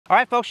All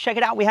right, folks, check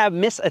it out. We have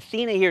Miss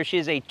Athena here. She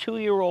is a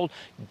 2-year-old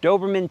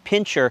Doberman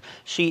Pinscher.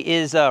 She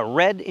is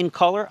red in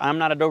color. I'm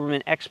not a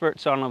Doberman expert,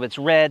 so I don't know if it's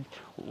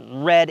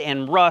red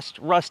and rust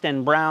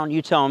and brown.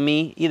 You tell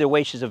me. Either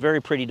way, she's a very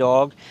pretty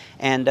dog.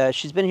 And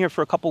she's been here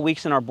for a couple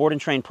weeks in our board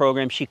and train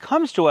program. She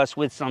comes to us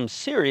with some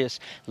serious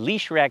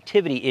leash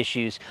reactivity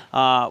issues.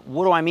 What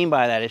do I mean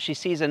by that? If she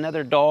sees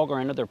another dog or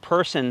another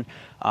person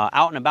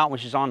out and about when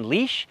she's on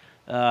leash,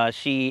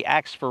 she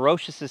acts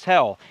ferocious as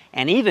hell.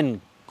 And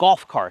even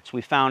golf carts.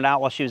 We found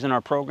out while she was in our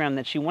program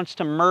that she wants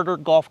to murder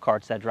golf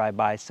carts that drive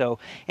by. So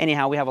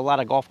anyhow, we have a lot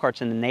of golf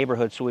carts in the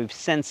neighborhood, so we've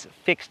since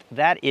fixed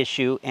that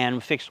issue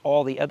and fixed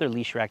all the other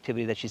leash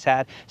reactivity that she's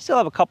had. Still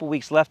have a couple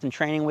weeks left in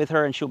training with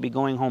her, and she'll be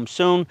going home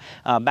soon,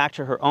 back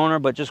to her owner,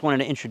 but just wanted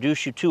to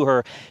introduce you to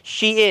her.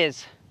 She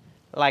is,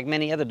 like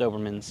many other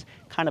Dobermans,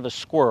 kind of a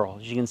squirrel.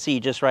 As you can see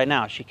just right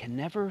now, she can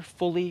never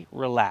fully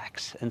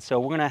relax. And so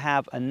we're gonna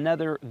have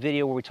another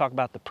video where we talk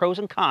about the pros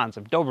and cons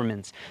of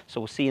Dobermans.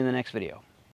 So we'll see you in the next video.